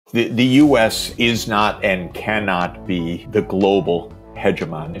The U.S. is not and cannot be the global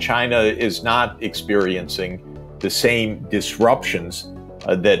hegemon. China is not experiencing the same disruptions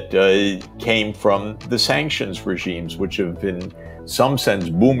that came from the sanctions regimes, which have in some sense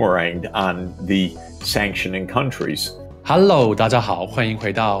boomeranged on the sanctioning countries. Hello, 大家好，欢迎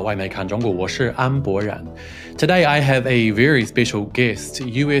回到外媒看中国，我是安博然。Today I have a very special guest,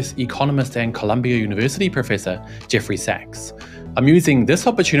 US economist and Columbia University professor Jeffrey Sachs. I'm using this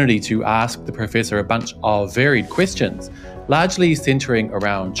opportunity to ask the professor a bunch of varied questions, largely centering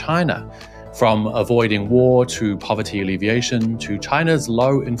around China, from avoiding war to poverty alleviation to China's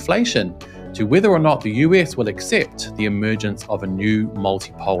low inflation to whether or not the US will accept the emergence of a new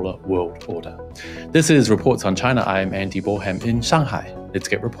multipolar world order. This is Reports on China. I'm Andy Borham in Shanghai. Let's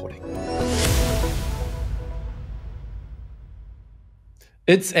get reporting.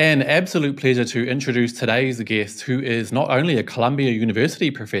 It's an absolute pleasure to introduce today's guest, who is not only a Columbia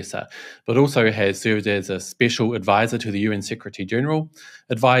University professor, but also has served as a special advisor to the UN Secretary General,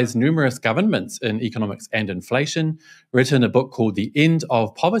 advised numerous governments in economics and inflation, written a book called The End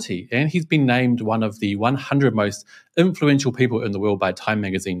of Poverty, and he's been named one of the 100 most influential people in the world by Time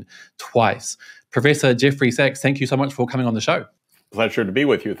magazine twice. Professor Jeffrey Sachs, thank you so much for coming on the show. Pleasure to be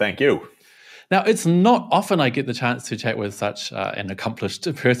with you. Thank you. Now, it's not often I get the chance to chat with such an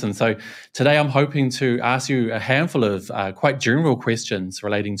accomplished person. So today I'm hoping to ask you a handful of quite general questions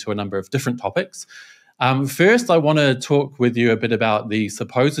relating to a number of different topics. First, I want to talk with you a bit about the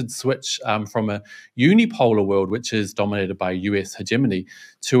supposed switch from a unipolar world, which is dominated by US hegemony,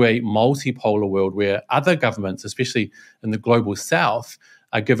 to a multipolar world where other governments, especially in the global south,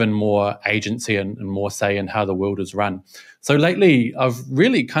 are given more agency and more say in how the world is run. So lately, I've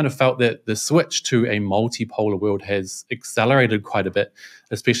really kind of felt that the switch to a multipolar world has accelerated quite a bit,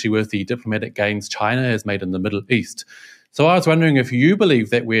 especially with the diplomatic gains China has made in the Middle East. So I was wondering if you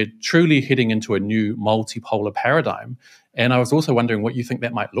believe that we're truly heading into a new multipolar paradigm, and I was also wondering what you think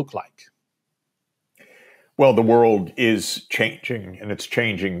that might look like. Well, the world is changing, and it's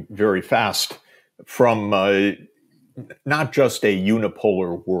changing very fast from not just a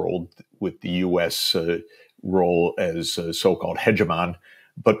unipolar world with the U.S. Role as a so-called hegemon,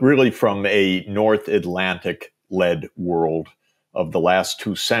 but really from a North Atlantic-led world of the last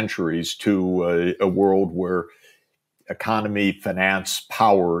 2 centuries to a world where economy, finance,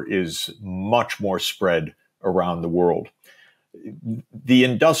 power is much more spread around the world. The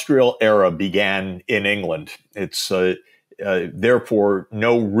industrial era began in England. It's therefore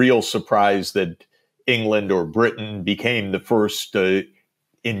no real surprise that England or Britain became the first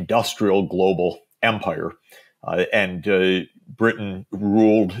industrial global empire. And Britain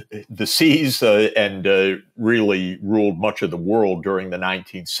ruled the seas and really ruled much of the world during the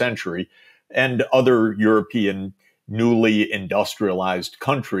 19th century. And other European newly industrialized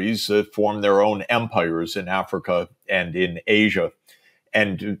countries formed their own empires in Africa and in Asia.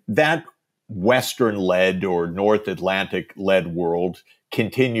 And that Western-led or North Atlantic-led world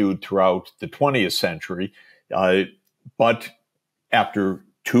continued throughout the 20th century. But after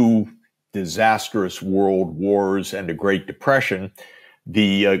 2 disastrous world wars and a Great Depression,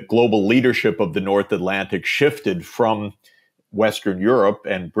 the global leadership of the North Atlantic shifted from Western Europe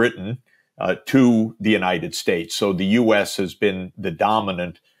and Britain to the United States. So the U.S. has been the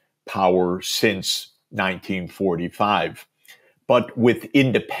dominant power since 1945. But with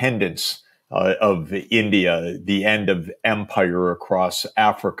independence of India, the end of empire across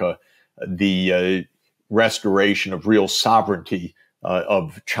Africa, the restoration of real sovereignty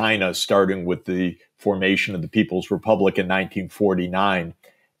of China, starting with the formation of the People's Republic in 1949,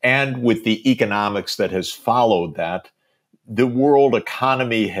 and with the economics that has followed that, the world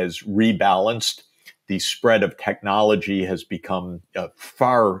economy has rebalanced. The spread of technology has become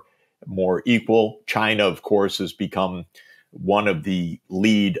far more equal. China, of course, has become one of the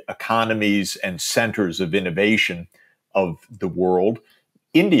lead economies and centers of innovation of the world.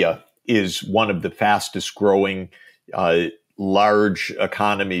 India is one of the fastest growing large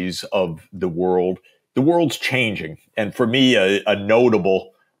economies of the world. The world's changing. And for me, a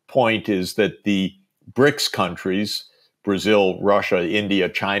notable point is that the BRICS countries, Brazil, Russia, India,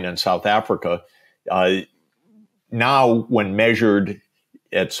 China, and South Africa, now when measured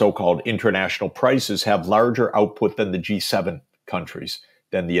at so-called international prices, have larger output than the G7 countries,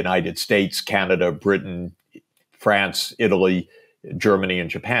 than the United States, Canada, Britain, France, Italy, Germany, and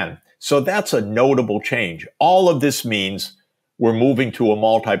Japan. So that's a notable change. All of this means we're moving to a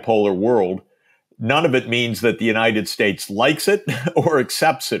multipolar world. None of it means that the United States likes it or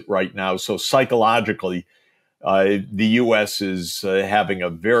accepts it right now. So psychologically, the U.S. is having a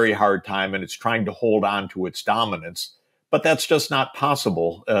very hard time, and it's trying to hold on to its dominance. but that's just not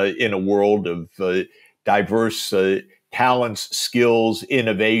possible in a world of diverse talents, skills,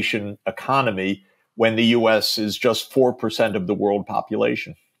 innovation, economy, when the US is just 4% of the world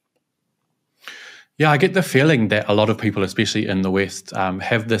population. Yeah, I get the feeling that a lot of people, especially in the West,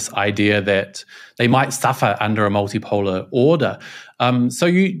 have this idea that they might suffer under a multipolar order.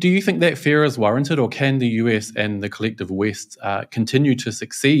 Do you think that fear is warranted, or can the US and the collective West continue to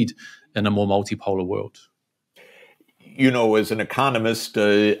succeed in a more multipolar world? You know, as an economist,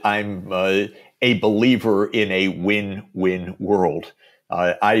 I'm a believer in a win-win world.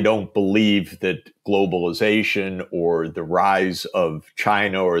 I don't believe that globalization or the rise of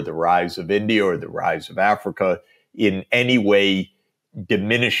China or the rise of India or the rise of Africa in any way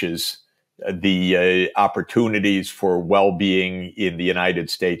diminishes the opportunities for well-being in the United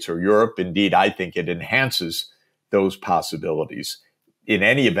States or Europe. Indeed, I think it enhances those possibilities. In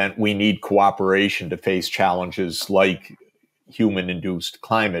any event, we need cooperation to face challenges like human-induced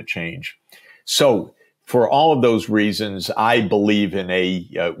climate change. So, for all of those reasons, I believe in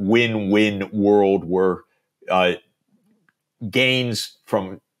a win-win world where gains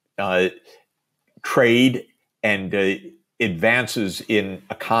from trade and advances in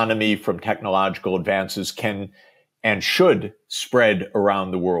economy from technological advances can and should spread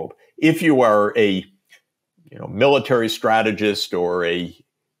around the world. If you are a military strategist or a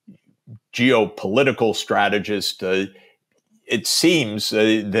geopolitical strategist, it seems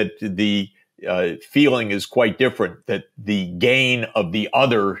that the feeling is quite different, that the gain of the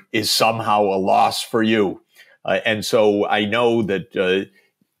other is somehow a loss for you. And so I know that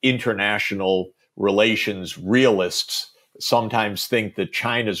international relations realists sometimes think that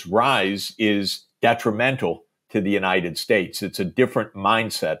China's rise is detrimental to the United States. It's a different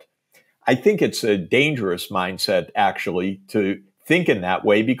mindset. I think it's a dangerous mindset, actually, to think in that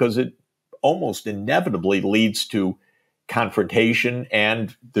way, because it almost inevitably leads to confrontation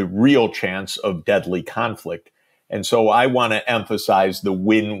and the real chance of deadly conflict. And so I want to emphasize the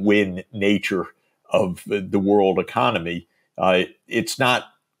win-win nature of the world economy. It's not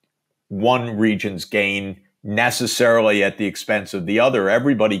one region's gain necessarily at the expense of the other.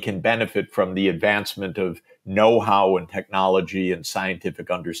 Everybody can benefit from the advancement of know-how and technology and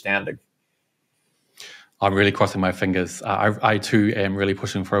scientific understanding. I'm really crossing my fingers. I too am really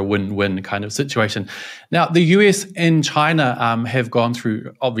pushing for a win-win kind of situation. Now, the US and China have gone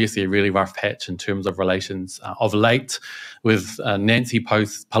through obviously a really rough patch in terms of relations of late, with Nancy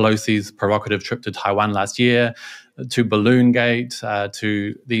Pelosi's provocative trip to Taiwan last year, to Balloongate,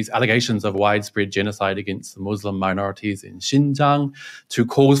 to these allegations of widespread genocide against the Muslim minorities in Xinjiang, to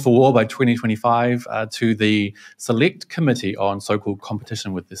calls for war by 2025, to the Select Committee on so-called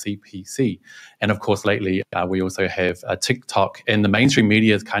competition with the CPC. And of course, lately, we also have TikTok and the mainstream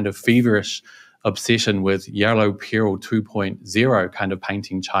media's kind of feverish obsession with Yellow Peril 2.0, kind of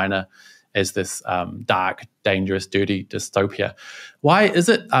painting China as this dark, dangerous, dirty dystopia. Why is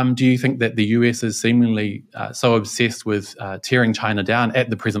it, do you think, that the US is seemingly so obsessed with tearing China down at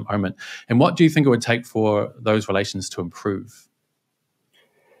the present moment? And what do you think it would take for those relations to improve?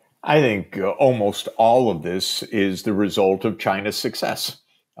 I think almost all of this is the result of China's success.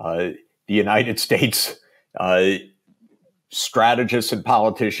 The United States strategists and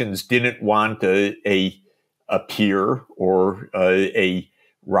politicians didn't want a peer or a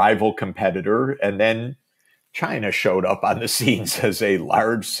rival competitor, and then China showed up on the scenes as a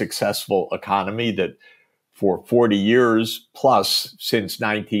large, successful economy that for 40 years plus, since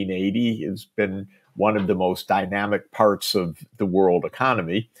 1980, has been one of the most dynamic parts of the world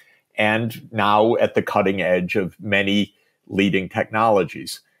economy, and now at the cutting edge of many leading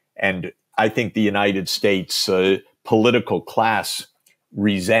technologies. And I think the United States political class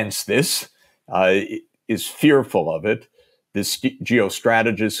resents this, is fearful of it. The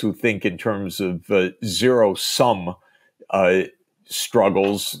geostrategists who think in terms of zero-sum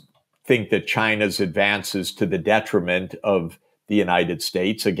struggles think that China's advances to the detriment of the United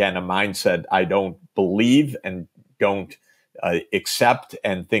States. Again, a mindset I don't believe and don't accept,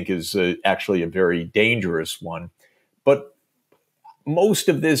 and think is actually a very dangerous one. But most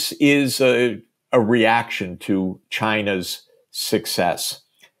of this is a reaction to China's success.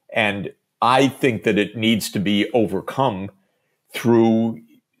 And I think that it needs to be overcome through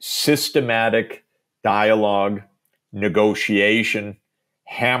systematic dialogue, negotiation,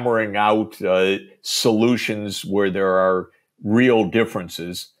 hammering out solutions where there are real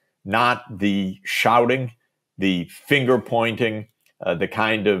differences, not the shouting, the finger pointing, the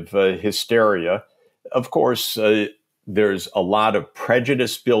kind of hysteria. Of course, there's a lot of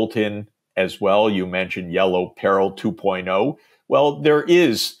prejudice built in as well. You mentioned Yellow Peril 2.0. Well, there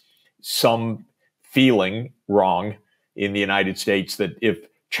is some feeling wrong in the United States that if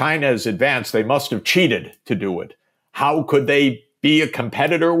China has advanced, they must have cheated to do it. How could they be a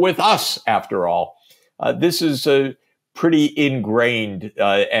competitor with us, after all? This is pretty ingrained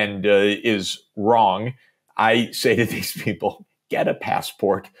and is wrong. I say to these people, get a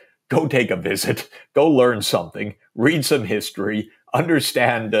passport, go take a visit, go learn something, read some history,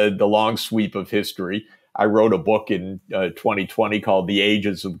 understand the long sweep of history. I wrote a book in 2020 called The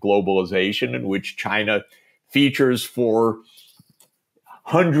Ages of Globalization, in which China features for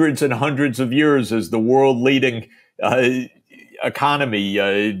hundreds and hundreds of years as the world leading economy,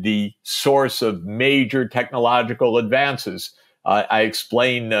 the source of major technological advances. I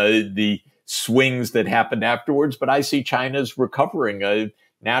explain the swings that happened afterwards, but I see China's recovering a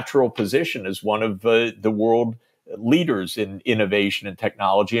natural position as one of the world leaders in innovation and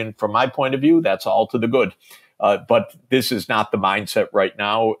technology. And from my point of view, that's all to the good. But this is not the mindset right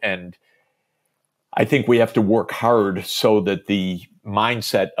now. And I think we have to work hard so that the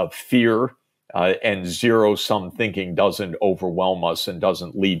mindset of fear and zero-sum thinking doesn't overwhelm us and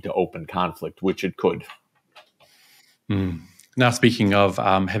doesn't lead to open conflict, which it could. Now, speaking of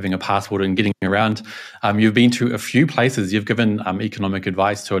having a passport and getting around, you've been to a few places. You've given economic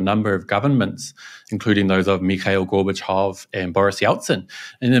advice to a number of governments, including those of Mikhail Gorbachev and Boris Yeltsin.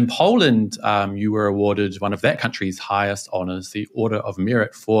 And in Poland, you were awarded one of that country's highest honors, the Order of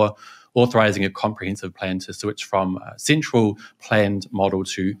Merit, for authorizing a comprehensive plan to switch from a central planned model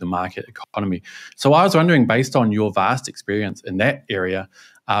to the market economy. So I was wondering, based on your vast experience in that area,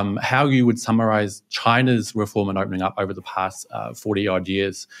 how you would summarize China's reform and opening up over the past 40-odd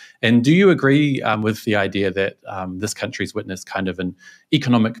years. And do you agree with the idea that this country's witnessed kind of an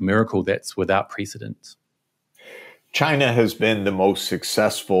economic miracle that's without precedent? China has been the most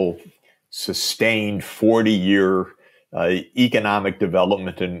successful, sustained 40-year economic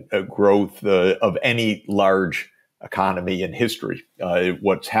development and growth of any large economy in history.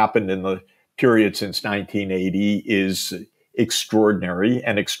 What's happened in the period since 1980 is extraordinary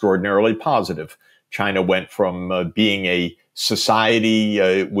and extraordinarily positive. China went from being a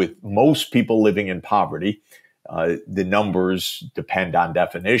society with most people living in poverty. The numbers depend on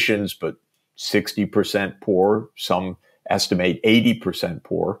definitions, but 60% poor, some estimate 80%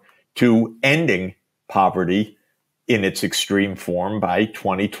 poor, to ending poverty in its extreme form by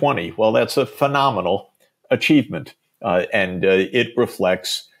 2020. Well, that's a phenomenal achievement, and it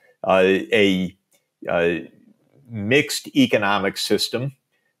reflects a mixed economic system,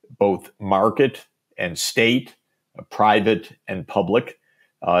 both market and state, private and public,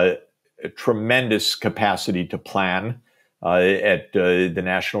 a tremendous capacity to plan at the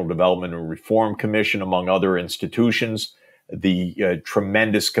National Development and Reform Commission, among other institutions, the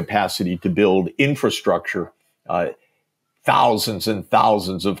tremendous capacity to build infrastructure, thousands and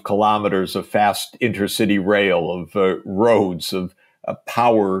thousands of kilometers of fast intercity rail, of roads, of a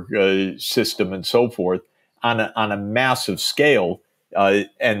power system, and so forth, on a massive scale.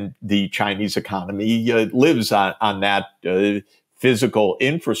 And the Chinese economy lives on that physical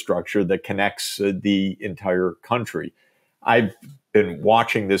infrastructure that connects the entire country. I've been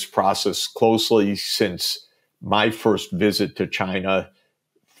watching this process closely since my first visit to China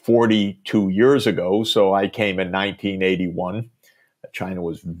 42 years ago. So I came in 1981. China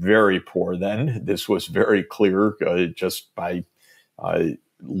was very poor then. This was very clear just by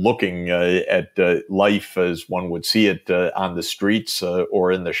looking at life as one would see it on the streets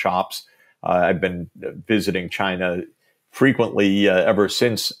or in the shops. I've been visiting China frequently ever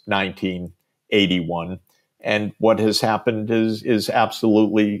since 1981. And what has happened is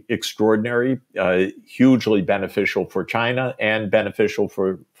absolutely extraordinary, hugely beneficial for China and beneficial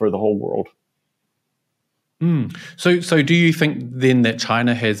for the whole world. So do you think then that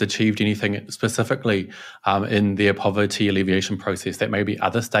China has achieved anything specifically in their poverty alleviation process that maybe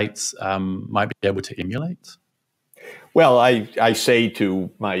other states might be able to emulate? Well, I say to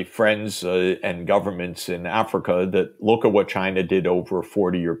my friends and governments in Africa that look at what China did over a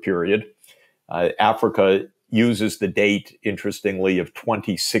 40-year period. Africa uses the date, interestingly, of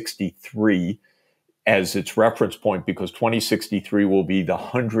 2063 as its reference point because 2063 will be the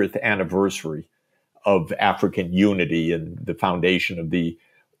 100th anniversary of African unity and the foundation of the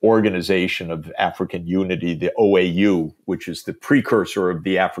Organization of African Unity, the OAU, which is the precursor of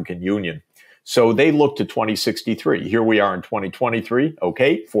the African Union. So they look to 2063. Here we are in 2023.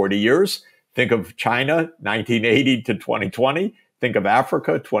 Okay, 40 years. Think of China, 1980 to 2020. Think of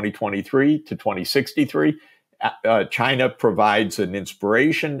Africa, 2023 to 2063. China provides an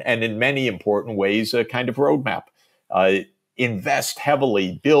inspiration and in many important ways, a kind of roadmap. Invest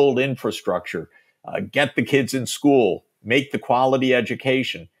heavily, build infrastructure, get the kids in school, make the quality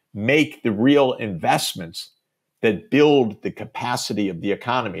education, make the real investments that build the capacity of the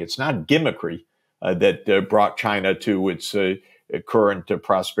economy. It's not gimmickry that brought China to its current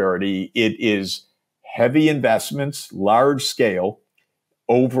prosperity. It is heavy investments, large scale,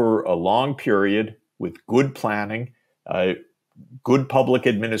 over a long period with good planning, good public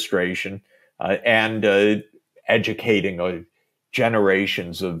administration, and educating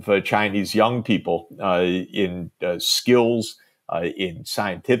generations of Chinese young people in skills, in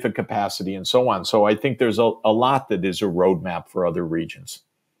scientific capacity, and so on. So I think there's a lot that is a roadmap for other regions.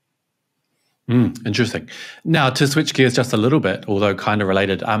 Interesting. Now, to switch gears just a little bit, although kind of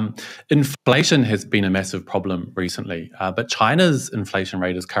related, inflation has been a massive problem recently, but China's inflation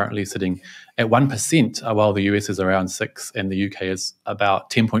rate is currently sitting at 1%, while the US is around 6% and the UK is about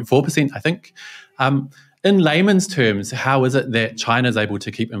 10.4%, I think. In layman's terms, how is it that China is able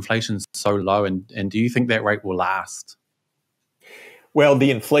to keep inflation so low, and do you think that rate will last? Well,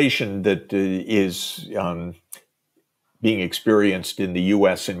 the inflation that is being experienced in the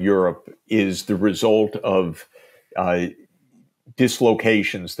US and Europe is the result of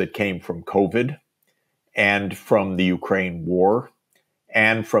dislocations that came from COVID and from the Ukraine war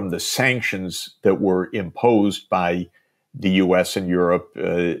and from the sanctions that were imposed by the US and Europe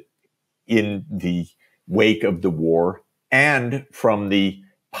in the wake of the war, and from the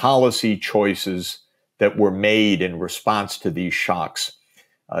policy choices that were made in response to these shocks,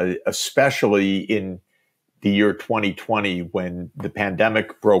 especially in the year 2020, when the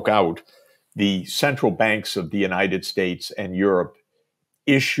pandemic broke out. The central banks of the United States and Europe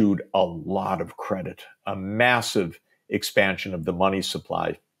issued a lot of credit, a massive expansion of the money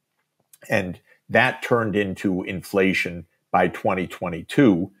supply. And that turned into inflation by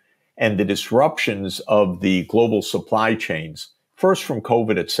 2022. And the disruptions of the global supply chains, first from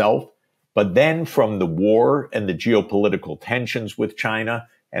COVID itself, but then from the war and the geopolitical tensions with China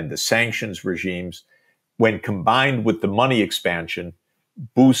and the sanctions regimes, when combined with the money expansion,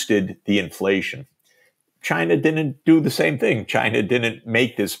 boosted the inflation. China didn't do the same thing. China didn't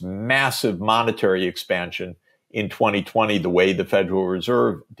make this massive monetary expansion in 2020 the way the Federal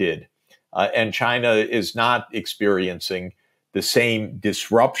Reserve did. And China is not experiencing the same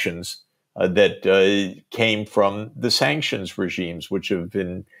disruptions that came from the sanctions regimes, which have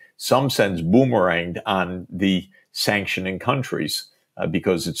in some sense boomeranged on the sanctioning countries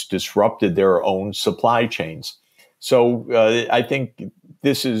because it's disrupted their own supply chains. So I think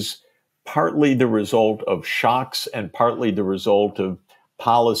this is partly the result of shocks and partly the result of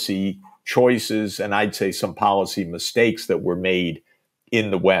policy choices, and I'd say some policy mistakes that were made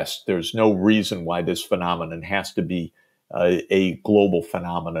in the West. There's no reason why this phenomenon has to be a global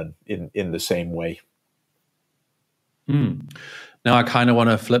phenomenon in the same way. Now I kind of want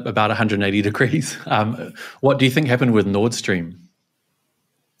to flip about 180 degrees. What do you think happened with Nord Stream?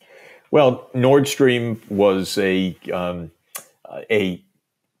 Well, Nord Stream was a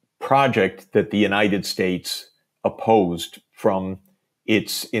project that the United States opposed from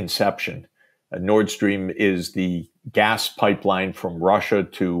its inception. Nord Stream is the gas pipeline from Russia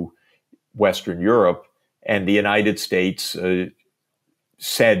to Western Europe, and the United States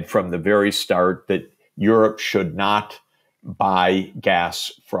said from the very start that Europe should not buy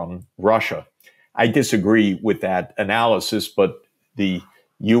gas from Russia. I disagree with that analysis, but the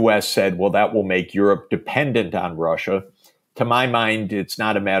U.S. said, well, that will make Europe dependent on Russia. To my mind, it's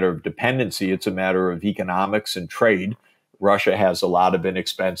not a matter of dependency. It's a matter of economics and trade. Russia has a lot of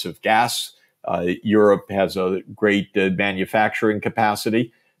inexpensive gas. Europe has a great manufacturing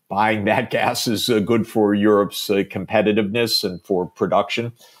capacity. Buying that gas is good for Europe's competitiveness and for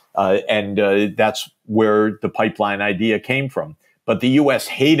production. And that's where the pipeline idea came from. But the U.S.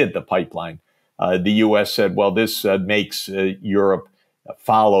 hated the pipeline. The U.S. said, well, this makes Europe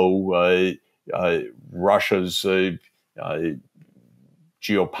follow Russia's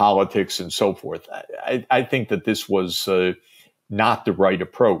geopolitics and so forth. I think that this was not the right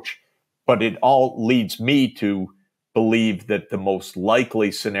approach. But it all leads me to believe that the most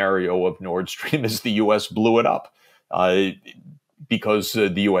likely scenario of Nord Stream is the U.S. blew it up because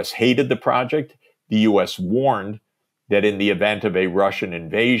the U.S. hated the project. The U.S. warned that in the event of a Russian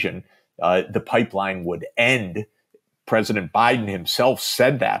invasion, the pipeline would end. President Biden himself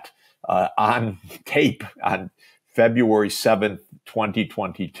said that on tape on February 7th,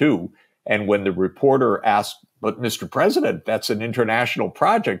 2022. And when the reporter asked, but Mr. President, that's an international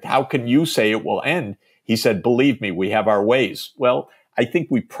project. How can you say it will end? He said, believe me, we have our ways. Well, I think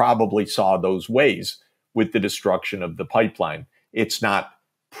we probably saw those ways with the destruction of the pipeline. It's not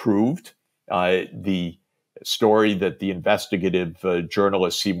proved. The story that the investigative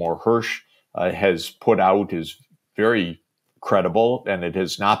journalist Seymour Hersh has put out is very credible, and it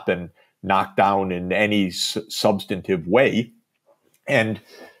has not been knocked down in any substantive way. And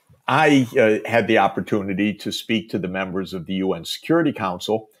I had the opportunity to speak to the members of the UN Security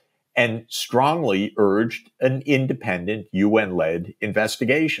Council and strongly urged an independent UN-led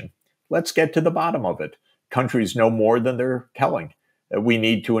investigation. Let's get to the bottom of it. Countries know more than they're telling. We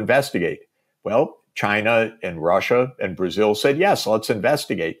need to investigate. Well, China and Russia and Brazil said, yes, let's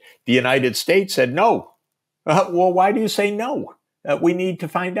investigate. The United States said no. Well, why do you say no? We need to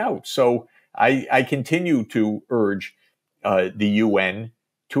find out. So I continue to urge the UN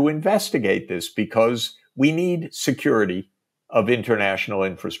to investigate this because we need security of international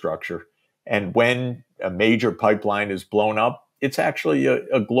infrastructure. And when a major pipeline is blown up, it's actually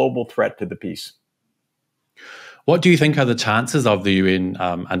a global threat to the peace. What do you think are the chances of the UN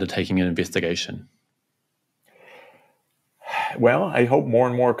undertaking an investigation? Well, I hope more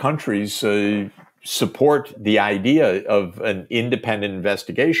and more countries support the idea of an independent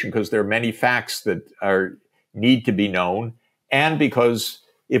investigation because there are many facts that need to be known. And because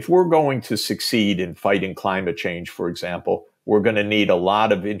if we're going to succeed in fighting climate change, for example, we're going to need a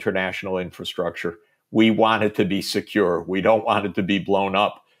lot of international infrastructure. We want it to be secure. We don't want it to be blown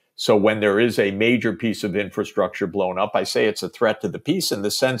up. So when there is a major piece of infrastructure blown up, I say it's a threat to the peace in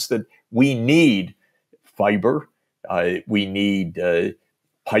the sense that we need fiber, we need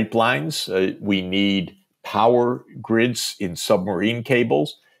pipelines, we need power grids in submarine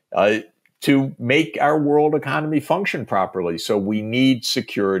cables to make our world economy function properly. So we need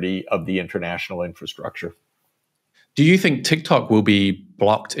security of the international infrastructure. Do you think TikTok will be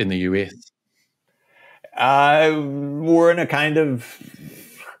blocked in the US? We're in a kind of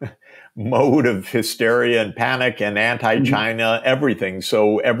mode of hysteria and panic and anti-China everything.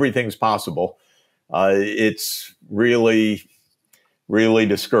 So everything's possible. It's really, really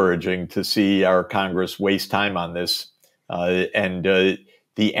discouraging to see our Congress waste time on this. And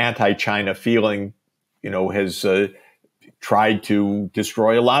the anti-China feeling, has tried to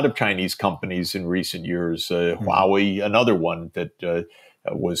destroy a lot of Chinese companies in recent years. Huawei, another one that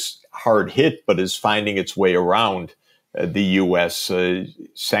was hard hit, but is finding its way around the U.S.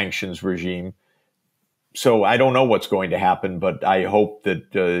 Sanctions regime. So I don't know what's going to happen, but I hope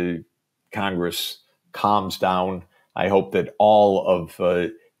that Congress calms down. I hope that all of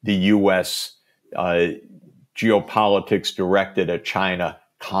the U.S. Geopolitics directed at China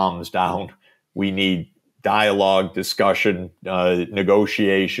calms down. We need dialogue, discussion,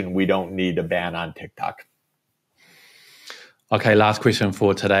 negotiation. We don't need a ban on TikTok. Okay, last question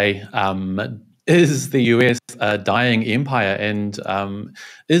for today. Is the US a dying empire? And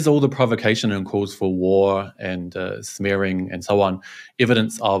is all the provocation and calls for war and smearing and so on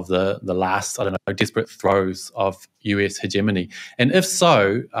evidence of the last, desperate throes of US hegemony? And if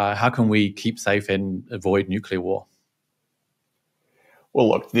so, how can we keep safe and avoid nuclear war? Well,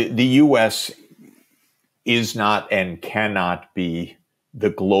 look, the U.S. is not and cannot be the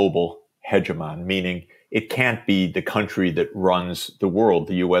global hegemon, meaning it can't be the country that runs the world.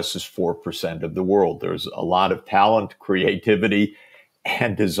 The U.S. is 4% of the world. There's a lot of talent, creativity,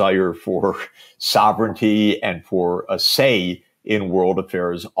 and desire for sovereignty and for a say in world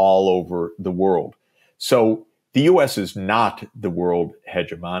affairs all over the world. So the U.S. is not the world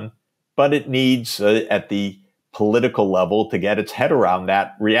hegemon, but it needs at the political level to get its head around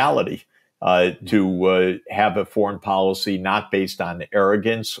that reality, to have a foreign policy not based on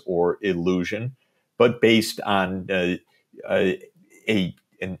arrogance or illusion, but based on an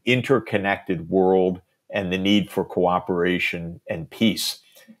interconnected world and the need for cooperation and peace.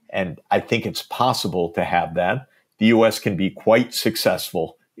 And I think it's possible to have that. The U.S. can be quite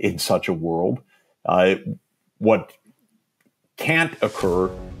successful in such a world. What can't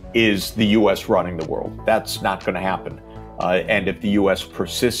occur is the U.S. running the world. That's not going to happen. And if the U.S.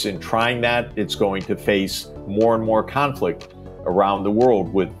 persists in trying that, it's going to face more and more conflict around the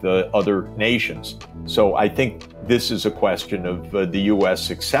world with other nations. So I think this is a question of the U.S.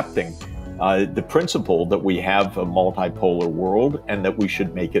 accepting the principle that we have a multipolar world and that we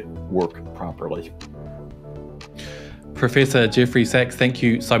should make it work properly. Professor Jeffrey Sachs, thank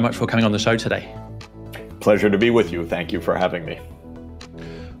you so much for coming on the show today. Pleasure to be with you. Thank you for having me.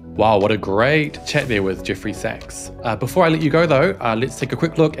 Wow, what a great chat there with Jeffrey Sachs. Before I let you go, though, let's take a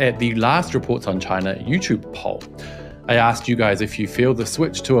quick look at the last Reports on China YouTube poll. I asked you guys if you feel the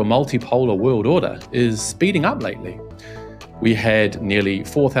switch to a multipolar world order is speeding up lately. We had nearly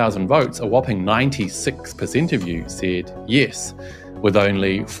 4,000 votes. A whopping 96% of you said yes, with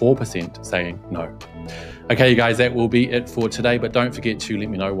only 4% saying no. Okay, you guys, that will be it for today, but don't forget to let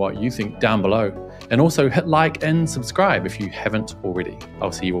me know what you think down below. And also hit like and subscribe if you haven't already.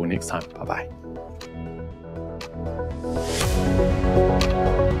 I'll see you all next time. Bye-bye.